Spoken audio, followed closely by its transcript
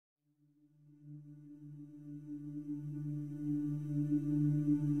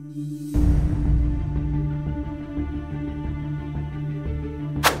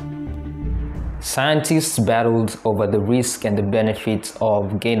Scientists battled over the risk and the benefits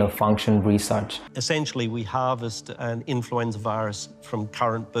of gain-of-function research. Essentially, we harvest an influenza virus from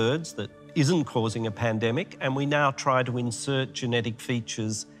current birds that isn't causing a pandemic, and we now try to insert genetic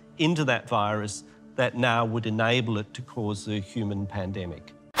features into that virus that now would enable it to cause a human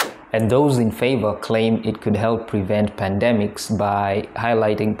pandemic. And those in favor claim it could help prevent pandemics by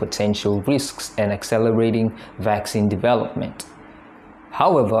highlighting potential risks and accelerating vaccine development.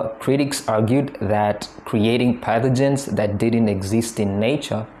 However, critics argued that creating pathogens that didn't exist in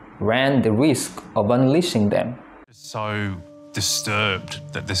nature ran the risk of unleashing them. So disturbed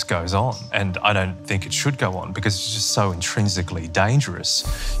that this goes on, and I don't think it should go on because it's just so intrinsically dangerous.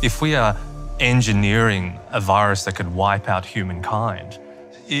 If we are engineering a virus that could wipe out humankind,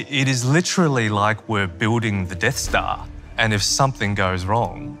 it is literally like we're building the Death Star, and if something goes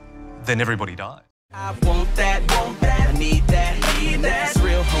wrong, then everybody dies. I want that, I need that, that's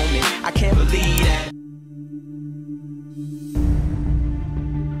real, homie, I can't believe that.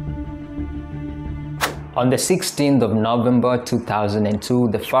 On the 16th of November 2002,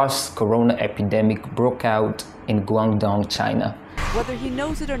 the first corona epidemic broke out in Guangdong, China. Whether he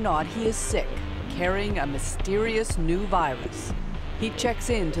knows it or not, he is sick, carrying a mysterious new virus. He checks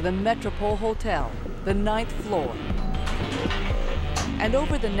into the Metropole Hotel, the 9th floor. And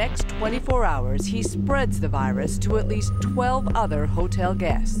over the next 24 hours, he spreads the virus to at least 12 other hotel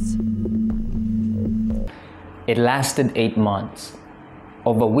guests. It lasted 8 months,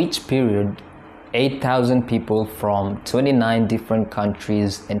 over which period 8,000 people from 29 different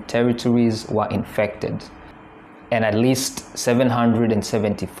countries and territories were infected, and at least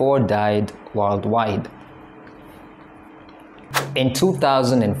 774 died worldwide. In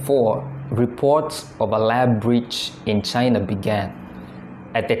 2004, reports of a lab breach in China began.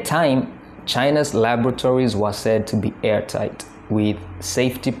 At the time, China's laboratories were said to be airtight, with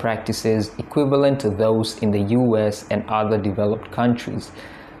safety practices equivalent to those in the US and other developed countries.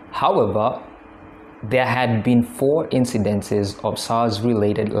 However, there had been 4 incidences of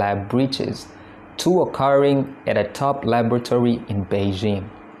SARS-related lab breaches, 2 occurring at a top laboratory in Beijing.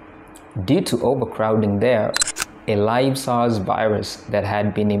 Due to overcrowding there, a live SARS virus that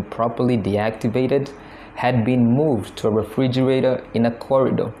had been improperly deactivated had been moved to a refrigerator in a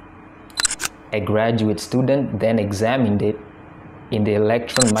corridor. A graduate student then examined it in the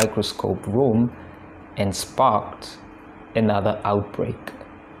electron microscope room and sparked another outbreak.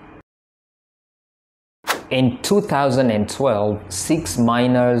 In 2012, 6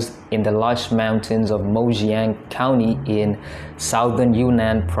 miners in the lush mountains of Mojiang County in southern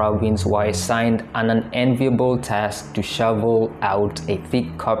Yunnan province were assigned an unenviable task to shovel out a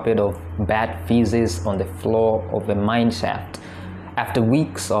thick carpet of bat feces on the floor of a mine shaft. After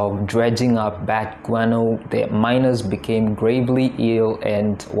weeks of dredging up bat guano, the miners became gravely ill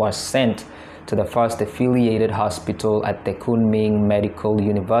and were sent to the first affiliated hospital at the Kunming Medical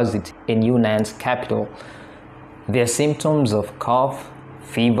University in Yunnan's capital. Their symptoms of cough,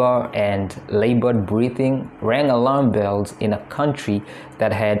 fever, and labored breathing rang alarm bells in a country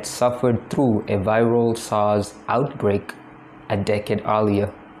that had suffered through a viral SARS outbreak a decade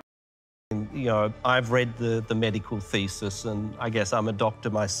earlier. You know, I've read the medical thesis, and I guess I'm a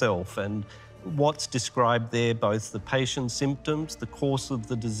doctor myself, and what's described there, both the patient's symptoms, the course of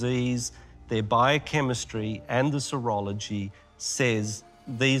the disease, their biochemistry, and the serology, says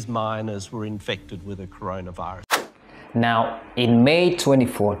these miners were infected with a coronavirus. Now, in May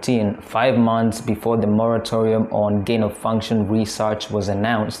 2014, 5 months before the moratorium on gain-of-function research was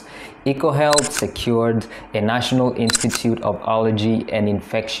announced, EcoHealth secured a National Institute of Allergy and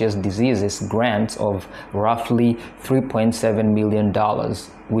Infectious Diseases grant of roughly $3.7 million,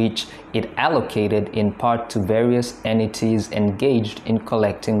 which it allocated in part to various entities engaged in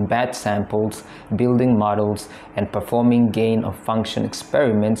collecting bat samples, building models, and performing gain-of-function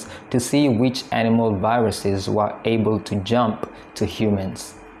experiments to see which animal viruses were able to jump to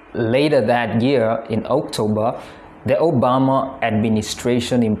humans. Later that year, in October, the Obama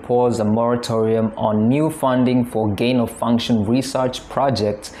administration imposed a moratorium on new funding for gain-of-function research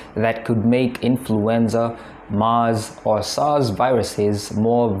projects that could make influenza, MERS, or SARS viruses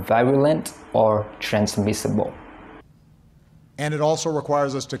more virulent or transmissible. And it also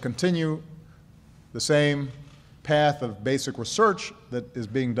requires us to continue the same path of basic research that is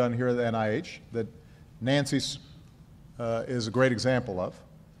being done here at the NIH, that Nancy's is a great example of,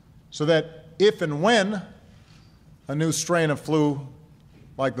 so that if and when a new strain of flu,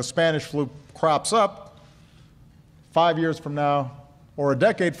 like the Spanish flu, crops up 5 years from now or a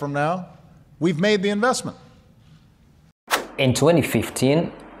decade from now, we've made the investment. In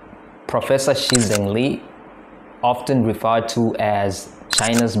 2015, Professor Shizheng Li, often referred to as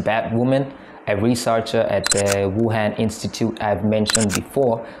China's Batwoman, a researcher at the Wuhan Institute I've mentioned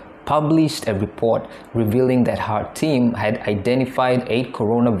before, published a report revealing that her team had identified 8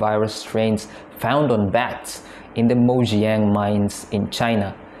 coronavirus strains found on bats in the Mojiang mines in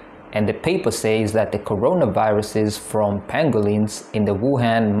China. And the paper says that the coronaviruses from pangolins in the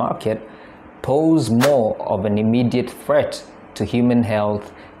Wuhan market pose more of an immediate threat to human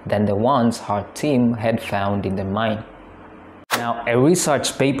health than the ones her team had found in the mine. Now, a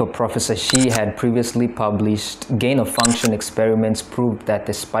research paper Professor Shi had previously published, gain-of-function experiments proved that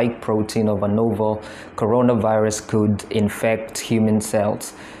the spike protein of a novel coronavirus could infect human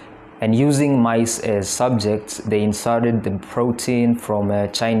cells. And using mice as subjects, they inserted the protein from a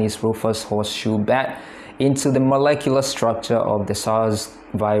Chinese rufous horseshoe bat into the molecular structure of the SARS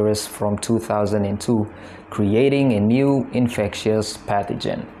virus from 2002, creating a new infectious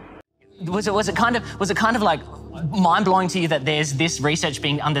pathogen. Was it kind of like mind-blowing to you that there's this research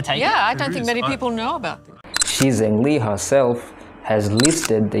being undertaken? Yeah, I don't think many people know about this. Xi Zhengli herself has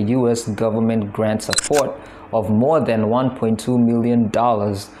listed the US government grant support of more than $1.2 million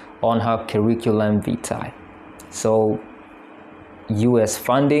on her curriculum vitae. So, US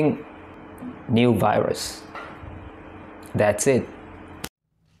funding, new virus. That's it.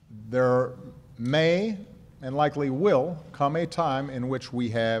 There may and likely will come a time in which we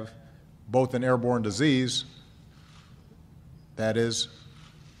have both an airborne disease that is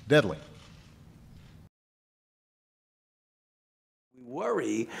deadly. We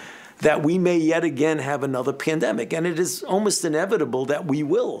worry that we may yet again have another pandemic, and it is almost inevitable that we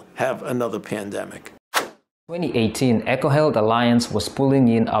will have another pandemic. 2018, EcoHealth Alliance was pulling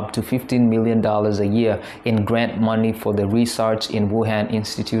in up to $15 million a year in grant money for the research in Wuhan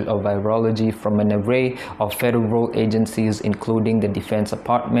Institute of Virology from an array of federal agencies, including the Defense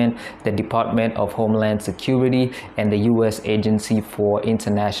Department, the Department of Homeland Security, and the U.S. Agency for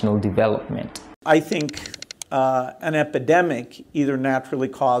International Development. I think an epidemic, either naturally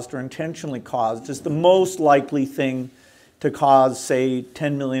caused or intentionally caused, is the most likely thing to cause, say,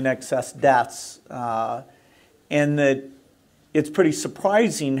 10 million excess deaths. And that it's pretty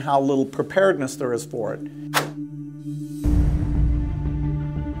surprising how little preparedness there is for it.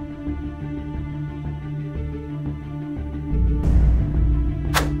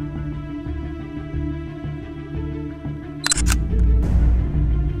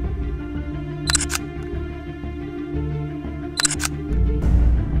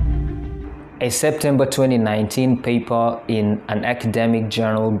 A September 2019 paper in an academic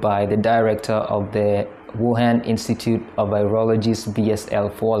journal by the director of the Wuhan Institute of Virology's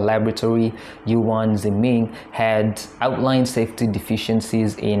BSL-4 laboratory, Yuan Ziming, had outlined safety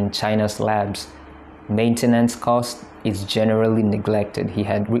deficiencies in China's labs. Maintenance cost is generally neglected, he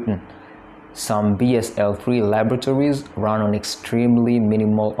had written. Some BSL-3 laboratories run on extremely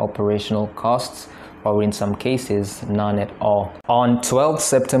minimal operational costs, or in some cases, none at all. On 12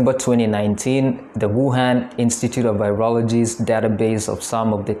 September 2019, the Wuhan Institute of Virology's database of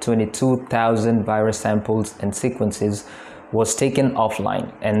some of the 22,000 virus samples and sequences was taken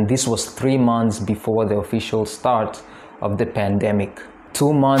offline, and this was 3 months before the official start of the pandemic.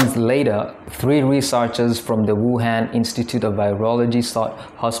 2 months later, 3 researchers from the Wuhan Institute of Virology sought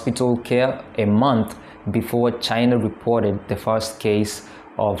hospital care a month before China reported the first case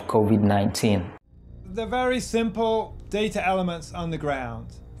of COVID-19. The very simple data elements on the ground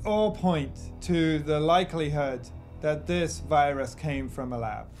all point to the likelihood that this virus came from a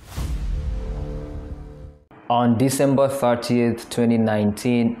lab. On December 30th,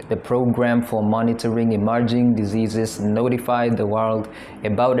 2019, the Program for Monitoring Emerging Diseases notified the world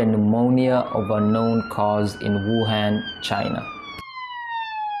about a pneumonia of unknown cause in Wuhan, China.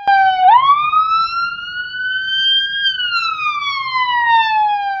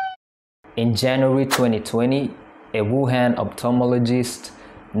 In January 2020, a Wuhan ophthalmologist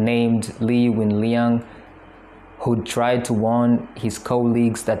named Li Wenliang, who tried to warn his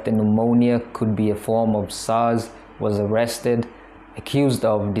colleagues that the pneumonia could be a form of SARS, was arrested, accused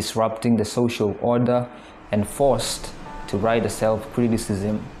of disrupting the social order, and forced to write a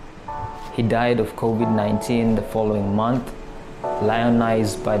self-criticism. He died of COVID-19 the following month,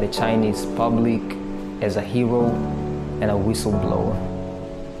 lionized by the Chinese public as a hero and a whistleblower.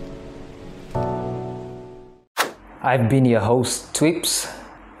 I've been your host, Twips.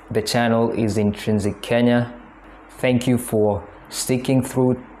 The channel is Intrinsic Kenya. Thank you for sticking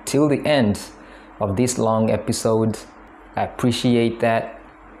through till the end of this long episode. I appreciate that.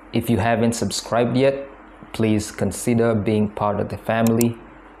 If you haven't subscribed yet, please consider being part of the family,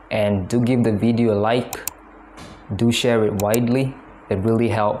 and do give the video a like. Do share it widely. It really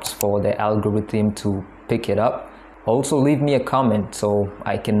helps for the algorithm to pick it up. Also leave me a comment so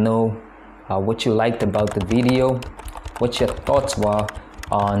I can know what you liked about the video, what your thoughts were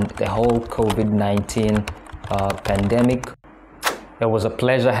on the whole COVID-19 pandemic. It was a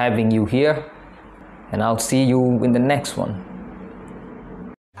pleasure having you here, and I'll see you in the next one.